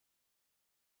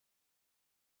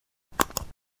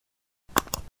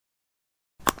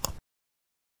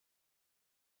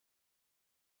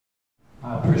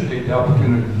I appreciate the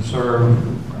opportunity to serve,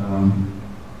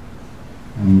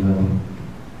 and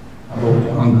I hope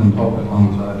Jon can talk as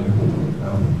long as I do.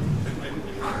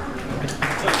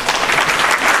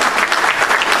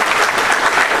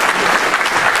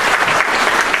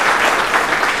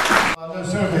 I know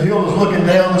Senator Hill was looking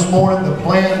down this morning. The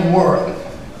plan worked.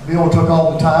 Bill took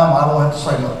all the time. I don't have to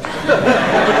say much.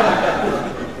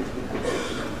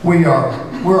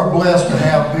 We're blessed to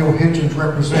have Bill Hitchens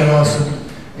represent us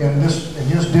in his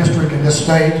district, in this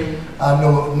state. I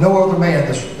know no other man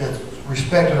that's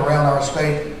respected around our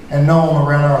state and known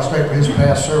around our state for his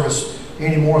past service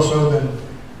any more so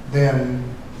than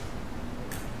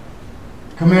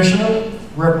Commissioner,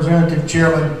 Representative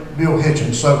Chairman Bill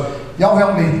Hitchens. So y'all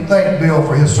help me thank Bill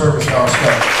for his service to our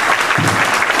state.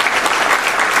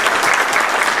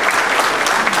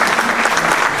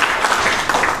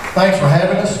 Thanks for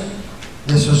having us.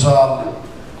 This is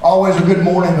always a good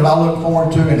morning that I look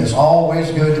forward to, and it's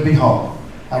always good to be home.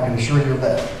 I can assure you of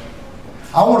that.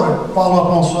 I want to follow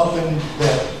up on something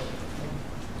that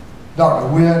Dr.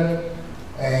 Witt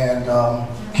and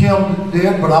Kim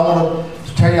did, but I want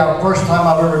to tell you the first time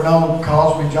I've ever known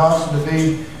Cosby Johnson to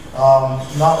be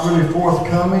not really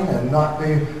forthcoming and not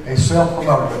be a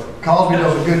self-promoter. But Cosby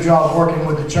does a good job working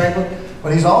with the chamber,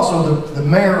 but he's also the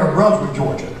mayor of Brunswick,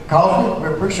 Georgia. Cosby, we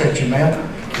appreciate you, man.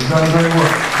 You've done great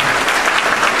work.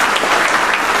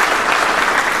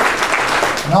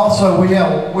 And also, we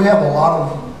have a lot of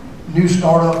new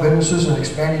startup businesses and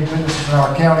expanding businesses in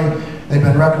our county. They've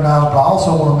been recognized, but I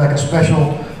also want to make a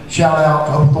special shout out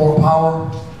to Openthorpe Power,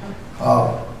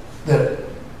 that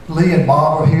Lee and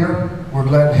Bob are here. We're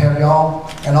glad to have y'all.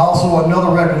 And also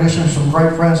another recognition, some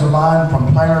great friends of mine from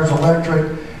Planners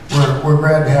Electric. We're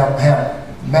glad to have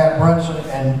Matt Brunson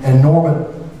and Norman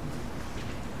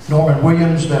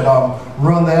Williams that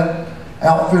run that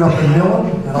outfit up in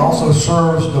Millen. It also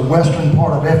serves the western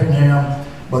part of Effingham,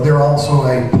 but they're also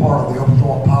a part of the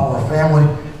Openthorpe Power family.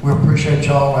 We appreciate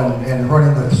y'all and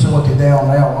running the facility down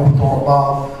now, Openthorpe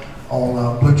Bob,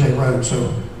 on Blue Jay Road.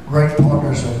 So great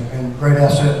partners and great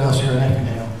asset to us here in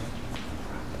Effingham.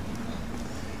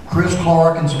 Chris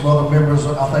Clark and some other members,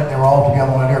 I think they were all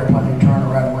together on an airplane. He turned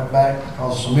around and went back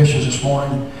because of some issues this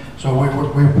morning. So we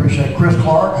appreciate Chris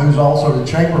Clark, who's also the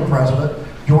chamber president,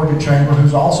 Georgia Chamber,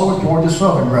 who's also a Georgia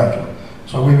Southern graduate.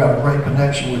 So we've got a great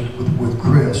connection with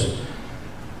Chris.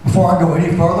 Before I go any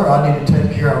further, I need to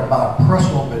take care of my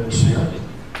personal business here.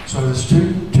 So there's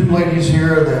two ladies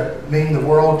here that mean the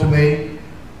world to me.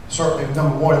 Certainly,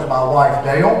 number one is my wife,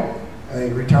 Dale, a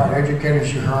retired educator,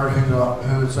 as you heard,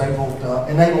 who is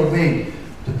enabled me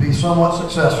to be somewhat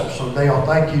successful. So Dale,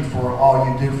 thank you for all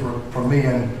you do for me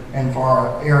and for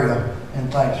our area.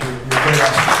 And thanks, you're great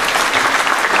asset.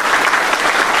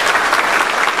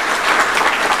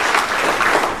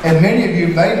 And many of you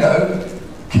may know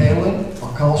Kaylin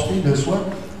Mikulski Dusler.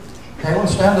 Kaylin,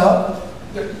 stand up.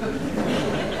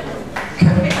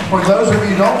 For those of you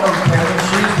who don't know Kaylin,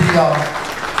 she's my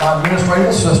administrative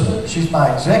assistant. She's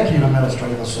my executive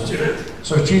administrative assistant.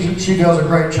 So she does a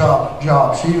great job.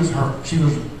 She was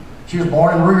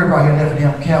born and reared right here in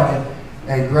Effingham County,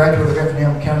 a graduate of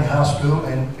Effingham County High School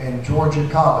and Georgia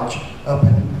College up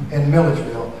in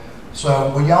Milledgeville.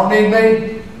 So when y'all need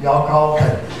me, y'all call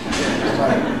Kaylin.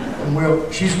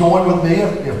 And she's going with me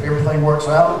if everything works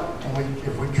out, and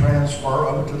if we transfer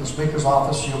over to the Speaker's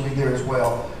office, she'll be there as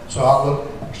well. So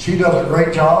she does a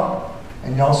great job,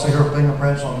 and y'all see her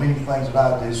fingerprints on many things that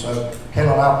I do. So,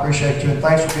 Kaylin, I appreciate you, and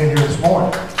thanks for being here this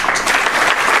morning.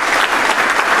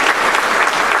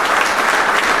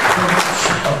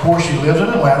 Of course, she lives in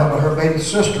Atlanta, but her baby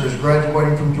sister is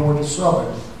graduating from Georgia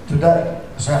Southern today,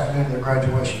 this afternoon, their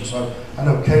graduation. So I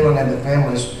know Kaylin and the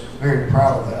family is very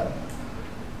proud of that.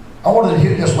 I wanted to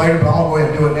hit this later, but I'm going to go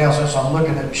ahead and do it now since I'm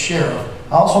looking at the sheriff.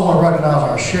 I also want to recognize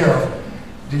our sheriff.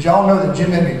 Did y'all know that Jim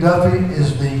McDuffie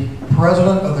is the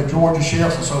president of the Georgia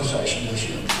Sheriff's Association this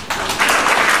year?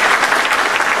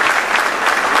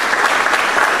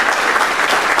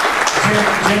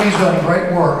 Jimmy's done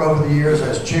great work over the years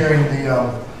as chairing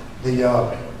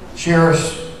the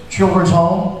Sheriff's Children's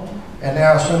Home, and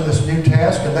now assumed this new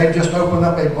task, and they just opened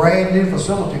up a brand new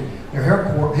facility, their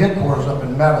headquarters up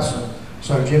in Madison.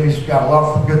 So Jimmy's got a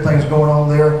lot of good things going on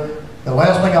there. The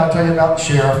last thing I'll tell you about the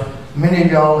sheriff, many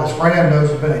of y'all, as Fran knows,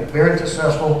 have been a very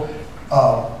successful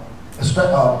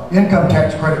income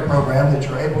tax credit program that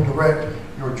you're able to direct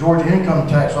your Georgia income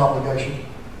tax obligation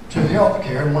to health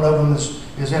care, and one of them is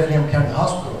Effingham County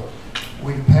Hospital.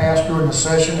 We passed during the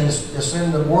session, it's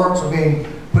in the works of being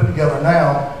put together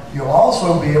now. You'll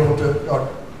also be able to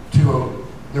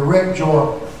direct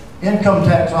your income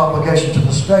tax obligation to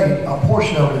the state, a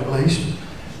portion of it at least,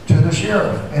 to the the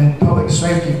sheriff and public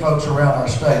safety folks around our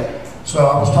state. So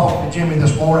I was talking to Jimmy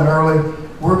this morning early.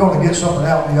 We're going to get something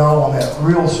out to y'all on that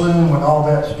real soon when all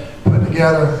that's put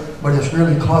together, but it's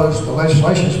really close. The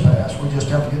legislation's passed. We just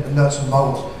have to get the nuts and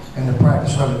bolts and the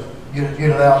practice of it, get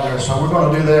it out there. So we're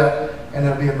going to do that, and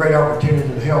it'll be a great opportunity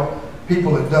to help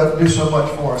people that do so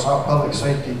much for us, our public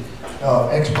safety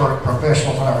expert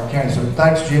professionals in our county. So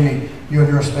thanks, Jimmy, you and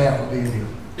your staff for being here.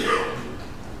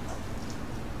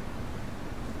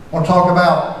 I want to talk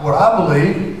about what I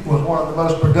believe was one of the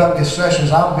most productive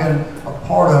sessions I've been a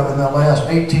part of in the last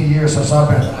 18 years since I've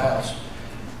been in the House.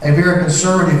 A very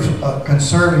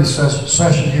conservative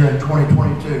session here in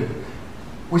 2022.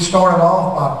 We started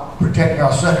off by protecting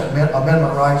our Second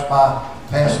Amendment rights by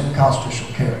passing the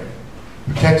constitutional carry.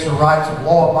 Protects the rights of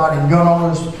law-abiding gun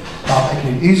owners by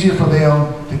making it easier for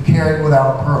them to carry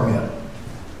without a permit.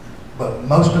 But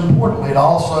most importantly, it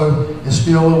also is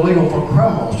still illegal for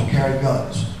criminals to carry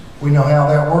guns. We know how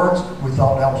that works. We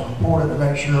thought that was important to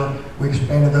make sure we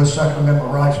expanded those Second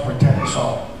Amendment rights to protect us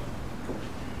all.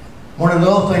 One of the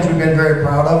other things we've been very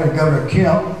proud of is Governor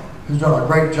Kemp, who's done a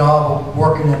great job of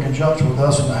working in conjunction with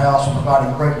us in the House and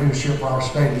providing great leadership for our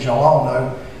state, as y'all all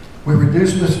know. We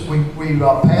reduced this, we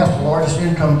passed the largest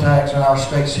income tax in our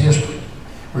state's history.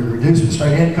 We reduced the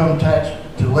state income tax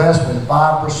to less than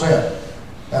 5%.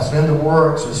 That's in the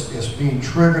works. It's being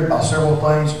triggered by several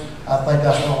things. I think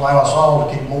that's going to allow us all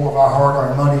to keep more of our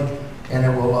hard-earned money, and it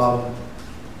will our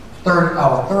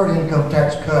third income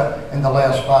tax cut in the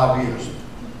last 5 years.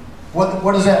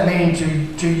 What does that mean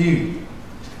to you?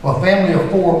 Well, a family of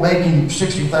 4 making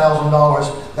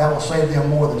 $60,000, that will save them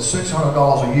more than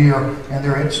 $600 a year in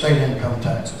their state income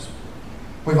taxes.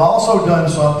 We've also done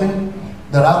something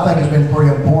that I think has been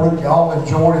pretty important. Y'all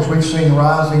enjoyed as we've seen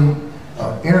rising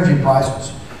energy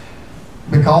prices.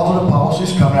 Because of the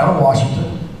policies coming out of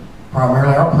Washington,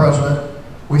 primarily our president,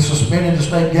 we suspended the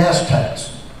state gas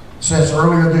tax. Since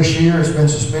earlier this year, it's been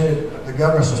suspended. The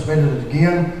governor suspended it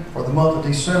again for the month of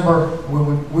December.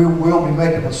 We will be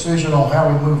making a decision on how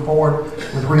we move forward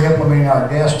with re-implementing our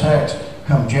gas tax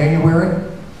come January.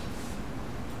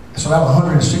 It's about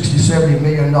 $170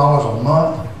 million a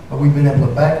month, but we've been able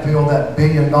to backfill that $1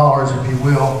 billion, if you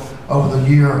will, over the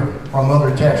year from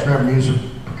other tax revenues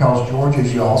because Georgia,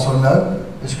 as you also know,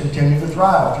 is continuing to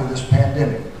thrive through this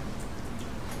pandemic.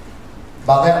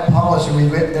 By that policy,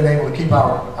 we've been able to keep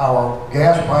our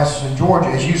gas prices in Georgia,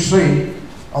 as you see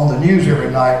on the news every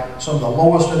night, some of the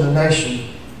lowest in the nation.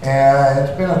 And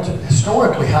it's been a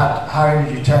historically high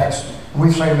energy tax.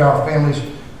 We've saved our families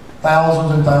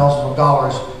thousands and thousands of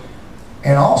dollars.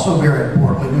 And also, very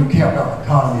importantly, we've kept our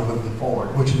economy moving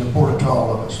forward, which is important to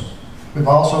all of us. We've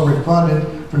also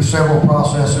refunded through several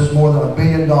processes more than $1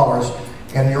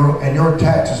 billion in your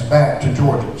taxes back to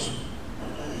Georgians.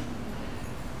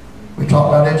 We talk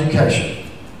about education,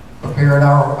 preparing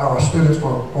our students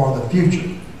for the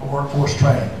future, for workforce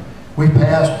training. We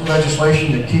passed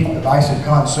legislation to keep divisive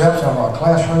concepts out of our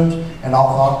classrooms and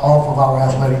off of our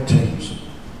athletic teams.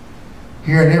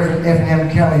 Here in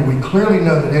Effingham County, we clearly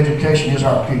know that education is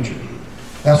our future.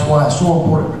 That's why it's so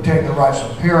important to protect the rights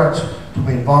of parents to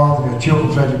be involved in their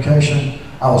children's education.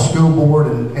 Our school board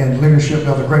and leadership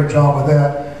does a great job with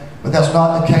that, but that's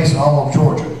not the case in all of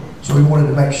Georgia. So we wanted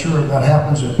to make sure that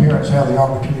happens and parents have the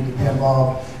opportunity to be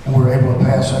involved, and we were able to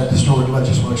pass that historic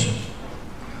legislation.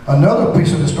 Another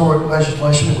piece of historic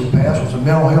legislation that we passed was a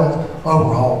mental health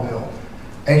overhaul bill,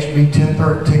 HB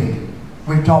 1013.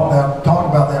 We've talked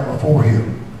about that before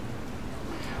here.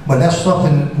 But that's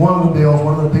something, one of the bills,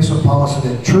 one of the pieces of policy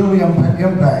that truly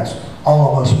impacts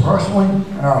all of us personally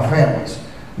and our families,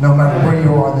 no matter where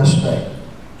you are in this state.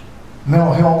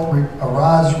 Mental health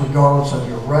arises regardless of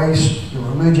your race, your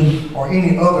religion, or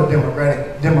any other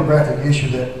demographic issue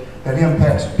that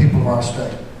impacts the people of our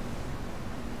state.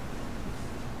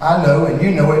 I know, and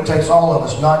you know, it takes all of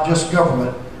us, not just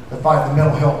government, to fight the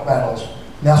mental health battles.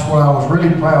 And that's what I was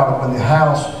really proud of when the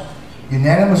House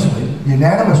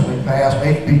unanimously passed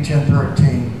HB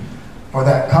 1013 for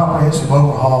that comprehensive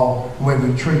overhaul the way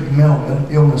we treat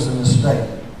mental illness in the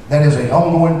state. That is an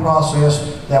ongoing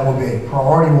process that will be a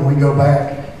priority when we go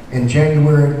back in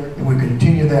January, and we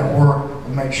continue that work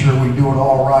and make sure we do it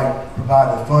all right,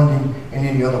 provide the funding and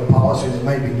any other policy that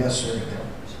may be necessary there.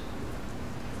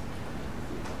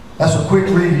 That's a quick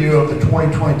review of the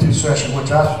 2022 session,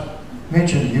 which I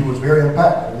mentioned to you was very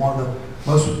impactful, one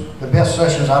of the best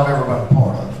sessions I've ever been a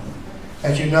part of.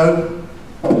 As you know,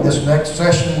 this next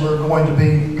session we're going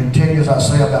to continue, as I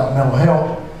say, about mental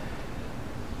health.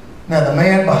 Now, the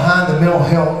man behind the mental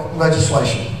health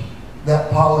legislation, that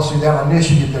policy, that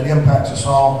initiative that impacts us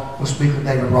all, was Speaker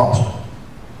David Ralston.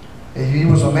 He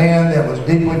was a man that was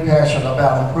deeply passionate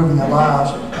about improving the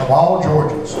lives of all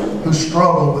Georgians who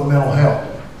struggle with mental health.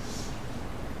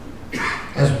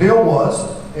 As Bill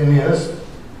was and is,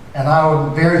 and I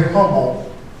am very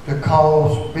humble to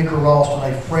call Speaker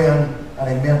Ralston a friend and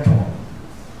a mentor.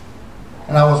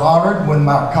 And I was honored when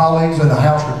my colleagues in the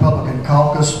House Republican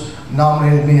Caucus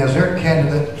nominated me as their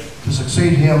candidate to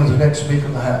succeed him as the next Speaker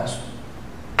of the House.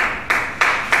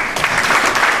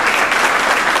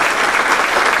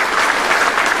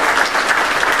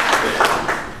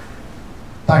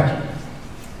 Thank you.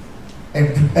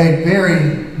 A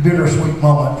very bittersweet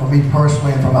moment for me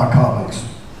personally and for my colleagues.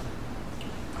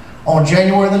 On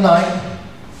January the 9th,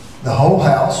 the whole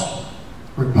House,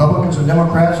 Republicans and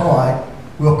Democrats alike,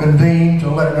 will convene to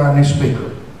elect our new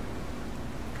Speaker.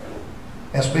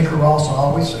 As Speaker Ralston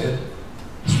always said,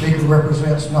 the Speaker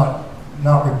represents not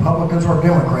Republicans or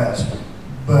Democrats,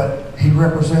 but he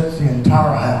represents the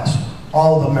entire House,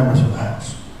 all the members of the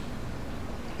House.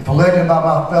 If elected by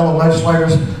my fellow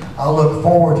legislators, I look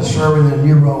forward to serving in the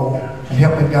new role and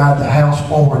helping guide the House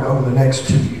forward over the next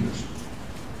 2 years.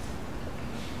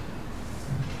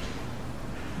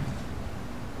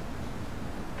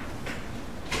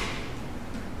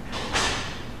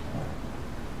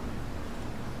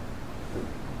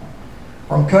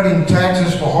 From cutting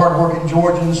taxes for hardworking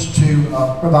Georgians to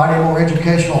providing more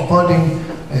educational funding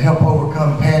to help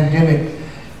overcome pandemic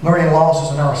learning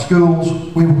losses in our schools,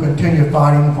 we will continue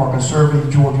fighting for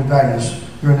conservative Georgia values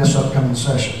during this upcoming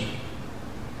session.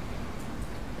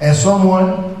 As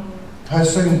someone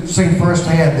has seen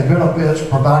firsthand the benefits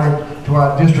provided to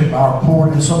our district by our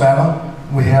port in Savannah,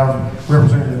 we have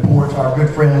Representative Port, our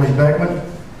good friend Lee Beckman,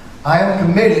 I am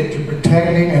committed to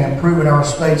protecting and improving our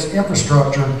state's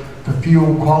infrastructure to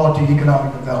fuel quality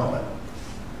economic development,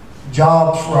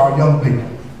 jobs for our young people.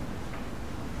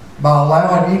 By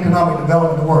allowing economic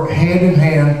development to work hand in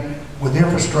hand with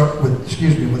infrastructure,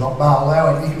 by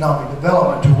allowing economic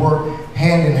development to work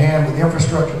hand in hand with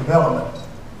infrastructure development,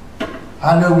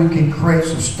 I know we can create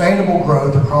sustainable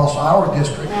growth across our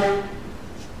district,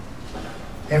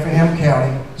 Effingham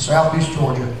County, Southeast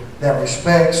Georgia, that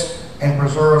respects and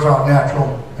preserves our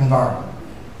natural environment.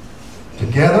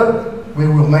 Together, we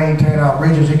will maintain our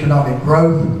region's economic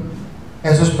growth,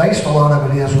 as it's based, a lot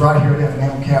of it is right here in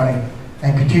Effingham County,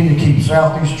 and continue to keep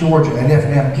Southeast Georgia and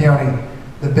Effingham County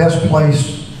the best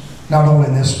place, not only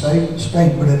in this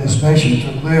state, but in this nation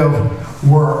to live,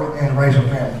 work, and raise a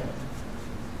family.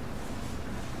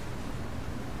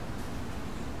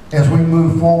 As we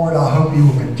move forward, I hope you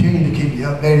will continue to keep you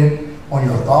updated on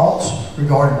your thoughts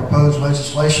regarding proposed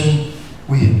legislation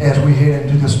as we head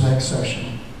into this next session.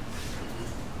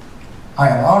 I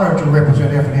am honored to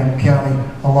represent Effingham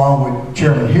County along with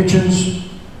Chairman Hitchens,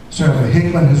 Senator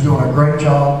Hickman, who's doing a great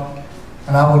job,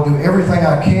 and I will do everything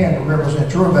I can to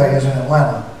represent your values in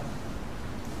Atlanta.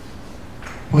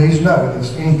 Please know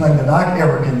that anything that I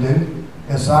ever can do,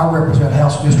 as I represent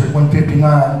House District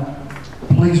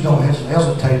 159, please don't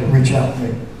hesitate to reach out to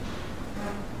me.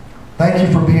 Thank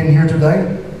you for being here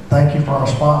today. Thank you for our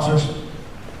sponsors.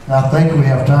 And I think if we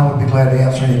have time, we'd be glad to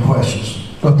answer any questions.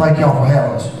 So thank y'all for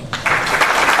having us.